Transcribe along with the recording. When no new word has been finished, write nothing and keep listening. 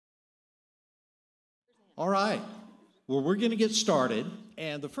All right. Well, we're going to get started.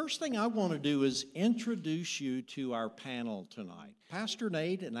 And the first thing I want to do is introduce you to our panel tonight. Pastor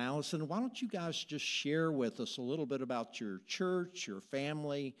Nate and Allison, why don't you guys just share with us a little bit about your church, your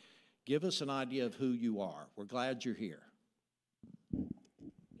family. Give us an idea of who you are. We're glad you're here. Here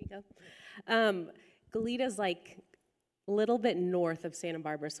you go. Goleta's like a little bit north of Santa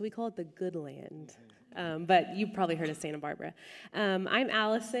Barbara, so we call it the Good Land. But you've probably heard of Santa Barbara. I'm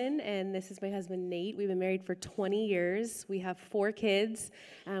Allison, and this is my husband, Nate. We've been married for 20 years. We have 4 kids.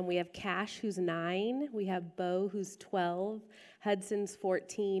 We have Cash, who's 9. We have Bo, who's 12. Hudson's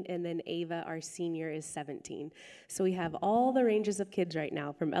 14. And then Ava, our senior, is 17. So we have all the ranges of kids right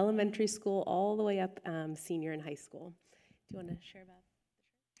now, from elementary school all the way up senior in high school. Do you want to share about?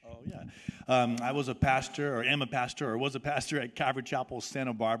 Oh, yeah. I was a pastor, or am a pastor, or was a pastor at Calvary Chapel,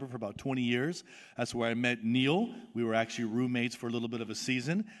 Santa Barbara for about 20 years. That's where I met Neil. We were actually roommates for a little bit of a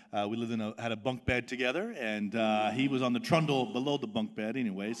season. We lived had a bunk bed together, and he was on the trundle below the bunk bed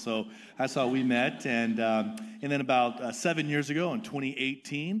anyway, so that's how we met. And then about 7 years ago, in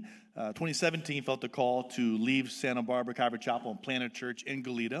 2017, felt the call to leave Santa Barbara Calvary Chapel and plant a church in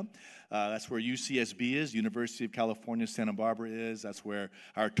Goleta. That's where UCSB is, University of California, Santa Barbara is. That's where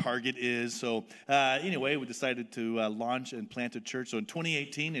our target is. So anyway, we decided to launch and plant a church. So in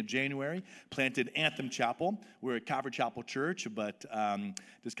 2018, in January, planted Anthem Chapel. We're a Calvary Chapel church, but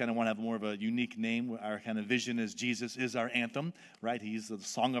just kind of want to have more of a unique name. Our kind of vision is Jesus is our anthem, right? He's the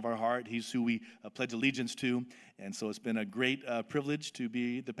song of our heart. He's who we pledge allegiance to. And so it's been a great privilege to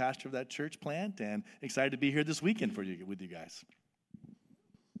be the pastor of that church plant, and excited to be here this weekend with you guys.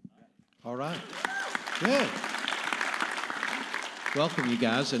 All right. Good. Welcome, you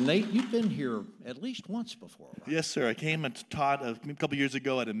guys. And Nate, you've been here at least once before, right? Yes, sir. I came and taught a couple years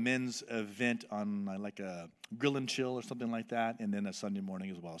ago at a men's event on like a grill and chill or something like that, and then a Sunday morning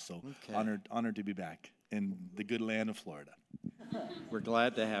as well. So okay. Honored to be back in the good land of Florida. We're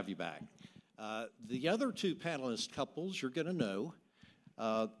glad to have you back. The other 2 panelist couples you're going to know.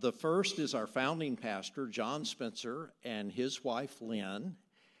 The first is our founding pastor, John Spencer, and his wife, Lynn.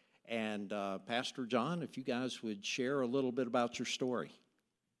 And Pastor John, if you guys would share a little bit about your story.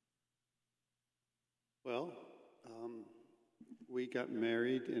 Well, we got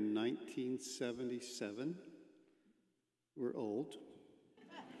married in 1977. We're old.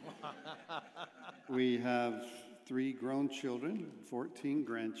 We have 3 grown children, 14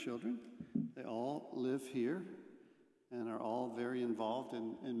 grandchildren. They all live here and are all very involved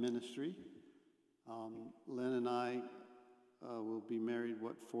in ministry. Lynn and I will be married,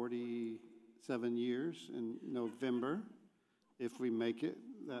 47 years in November, if we make it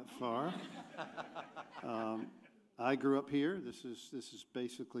that far. I grew up here. This is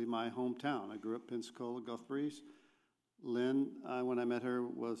basically my hometown. I grew up Pensacola, Gulf Breeze. Lynn, when I met her,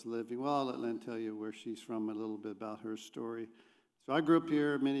 was living, well, I'll let Lynn tell you where she's from, a little bit about her story. So I grew up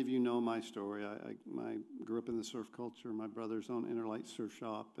here. Many of you know my story. I grew up in the surf culture. My brother's own Interlight Surf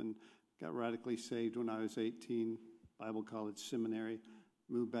Shop, and got radically saved when I was 18, Bible College Seminary,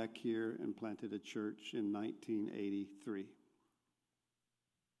 moved back here and planted a church in 1983.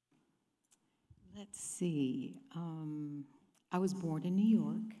 Let's see. I was born in New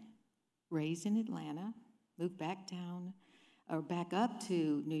York, raised in Atlanta, moved back up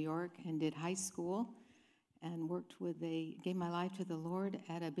to New York and did high school, and gave my life to the Lord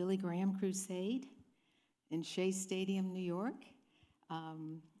at a Billy Graham crusade in Shea Stadium, New York.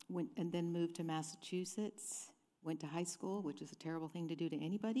 And then moved to Massachusetts. Went to high school, which is a terrible thing to do to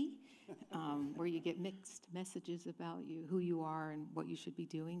anybody, where you get mixed messages about you, who you are and what you should be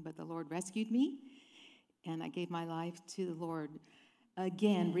doing. But the Lord rescued me, and I gave my life to the Lord.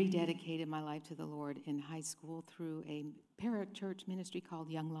 Again, rededicated my life to the Lord in high school through a parachurch ministry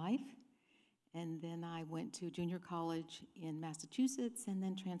called Young Life. And then I went to junior college in Massachusetts and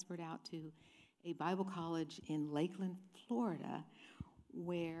then transferred out to a Bible college in Lakeland, Florida,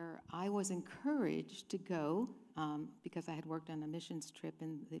 where I was encouraged to go because I had worked on a missions trip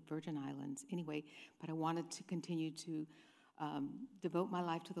in the Virgin Islands anyway, but I wanted to continue to devote my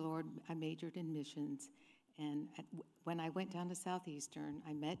life to the Lord. I majored in missions, and when I went down to Southeastern,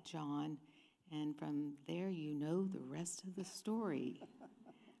 I met John, and from there you know the rest of the story.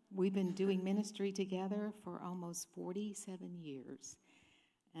 We've been doing ministry together for almost 47 years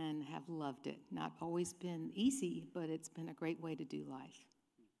and have loved it. Not always been easy, but it's been a great way to do life.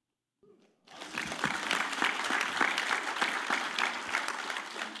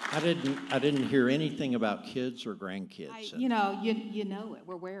 I didn't hear anything about kids or grandkids. You know it.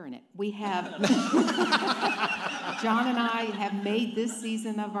 We're wearing it. We have John and I have made this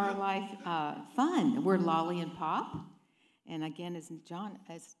season of our life fun. We're Lolly and Pop, And again, as John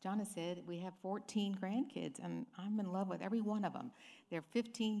has said, we have 14 grandkids, and I'm in love with every one of them. They're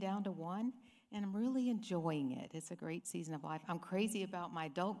 15 down to 1, and I'm really enjoying it. It's a great season of life. I'm crazy about my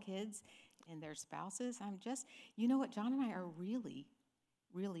adult kids and their spouses. You know what, John and I are really,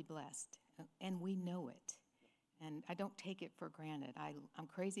 really blessed, and we know it. And I don't take it for granted. I'm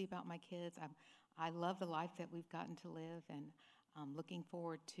crazy about my kids. I love the life that we've gotten to live, and I'm looking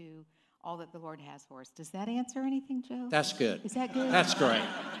forward to all that the Lord has for us. Does that answer anything, Joe? That's good. Is that good? That's great.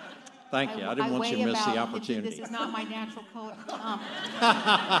 Thank you. I didn't want you to miss the opportunity. This is not my natural color.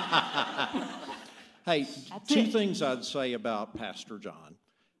 Hey, two things I'd say about Pastor John.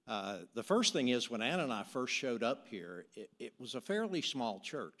 The first thing is, when Ann and I first showed up here, it was a fairly small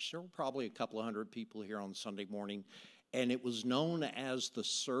church. There were probably a couple of hundred people here on Sunday morning, and it was known as the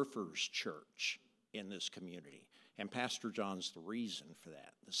Surfers Church in this community. And Pastor John's the reason for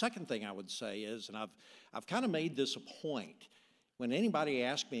that. The second thing I would say is, and I've kind of made this a point, when anybody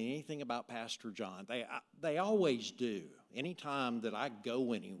asks me anything about Pastor John, they always do. Anytime that I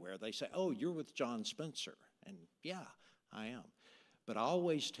go anywhere, they say, "Oh, you're with John Spencer." And yeah, I am. But I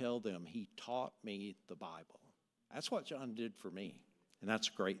always tell them he taught me the Bible. That's what John did for me, and that's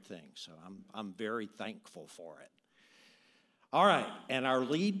a great thing. So I'm very thankful for it. All right, and our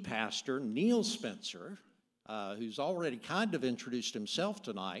lead pastor, Neil Spencer, who's already kind of introduced himself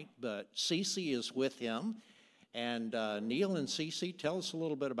tonight, but Cece is with him. And Neil and Cece, tell us a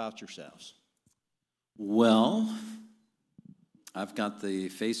little bit about yourselves. Well, I've got the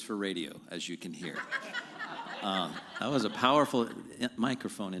face for radio, as you can hear. That was a powerful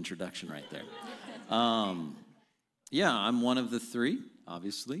microphone introduction right there. Yeah, I'm one of the three,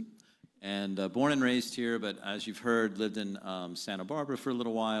 obviously, and born and raised here, but as you've heard, lived in Santa Barbara for a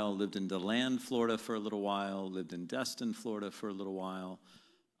little while, lived in DeLand, Florida for a little while, lived in Destin, Florida for a little while.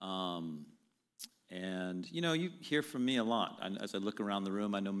 And, you know, you hear from me a lot. As I look around the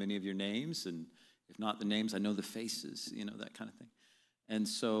room, I know many of your names, and if not the names, I know the faces, you know, that kind of thing. And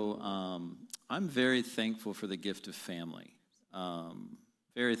so I'm very thankful for the gift of family.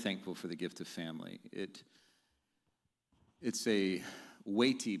 Very thankful for the gift of family. It's a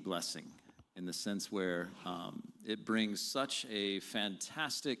weighty blessing in the sense where it brings such a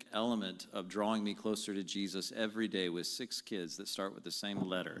fantastic element of drawing me closer to Jesus every day with 6 kids that start with the same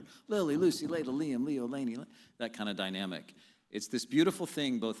letter. Lily, Lucy, Layla, Liam, Leo, Laney, that kind of dynamic. It's this beautiful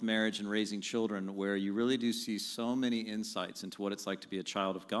thing, both marriage and raising children, where you really do see so many insights into what it's like to be a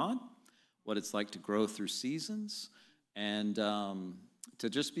child of God, what it's like to grow through seasons, and to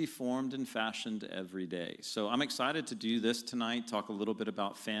just be formed and fashioned every day. So I'm excited to do this tonight, talk a little bit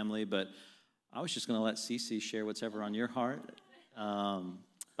about family, but I was just going to let Cece share what's ever on your heart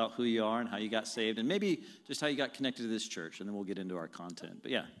about who you are and how you got saved, and maybe just how you got connected to this church, and then we'll get into our content.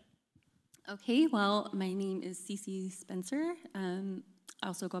 But yeah. Okay, well, my name is Cece Spencer. I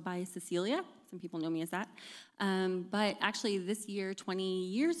also go by Cecilia. Some people know me as that. But actually this year, 20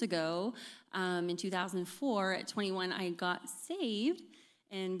 years ago, in 2004, at 21, I got saved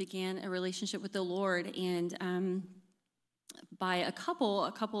and began a relationship with the Lord. And by a couple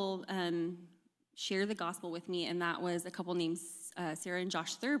shared the gospel with me, and that was a couple named Sarah and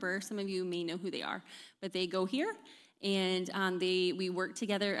Josh Thurber. Some of you may know who they are, but they go here. And we worked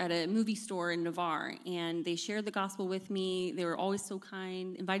together at a movie store in Navarre, and they shared the gospel with me. They were always so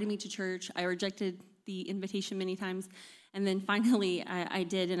kind, invited me to church. I rejected the invitation many times, and then finally I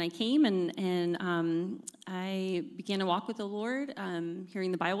did, and I came, and I began to walk with the Lord,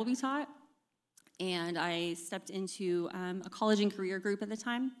 hearing the Bible be taught, and I stepped into a college and career group at the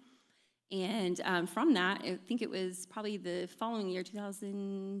time. And from that, I think it was probably the following year,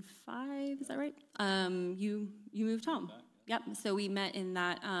 2005, is that right? You moved home. Yep, so we met in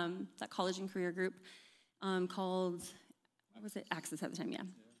that college and career group called, what was it? Access at the time, yeah.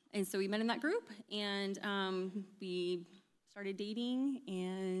 And so we met in that group, and we started dating,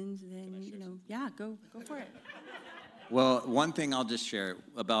 and then, you know, yeah, go for it. Well, one thing I'll just share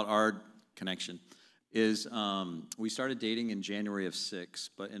about our connection is we started dating in January of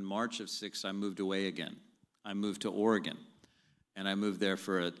 6, but in March of 6, I moved away again. I moved to Oregon, and I moved there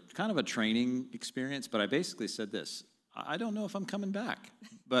for a kind of a training experience, but I basically said this: I don't know if I'm coming back,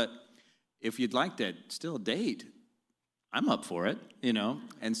 but if you'd like to still date, I'm up for it, you know?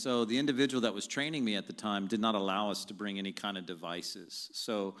 And so the individual that was training me at the time did not allow us to bring any kind of devices.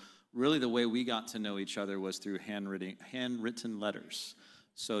 So really the way we got to know each other was through handwritten letters.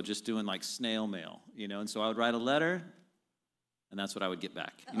 So just doing like snail mail, you know? And so I would write a letter, and that's what I would get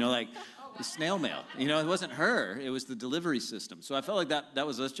back. You know, like snail mail. You know, it wasn't her, it was the delivery system. So I felt like that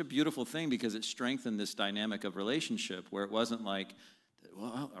was such a beautiful thing because it strengthened this dynamic of relationship where it wasn't like,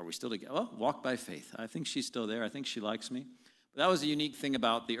 well, are we still together? Well, walk by faith. I think she's still there. I think she likes me. That was a unique thing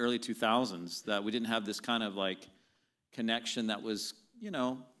about the early 2000s, that we didn't have this kind of like connection that was,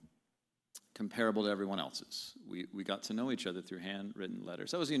 comparable to everyone else's. We got to know each other through handwritten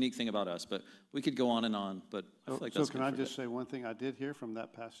letters. That was a unique thing about us, but we could go on and on, but I feel like that's So can I just say one thing I did hear from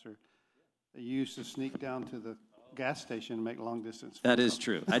that pastor? That you used to sneak down to the gas station and make long distance phone That is calls.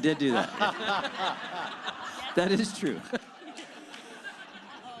 true. I did do that. That is true.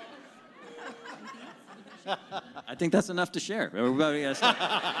 I think that's enough to share. Everybody has to.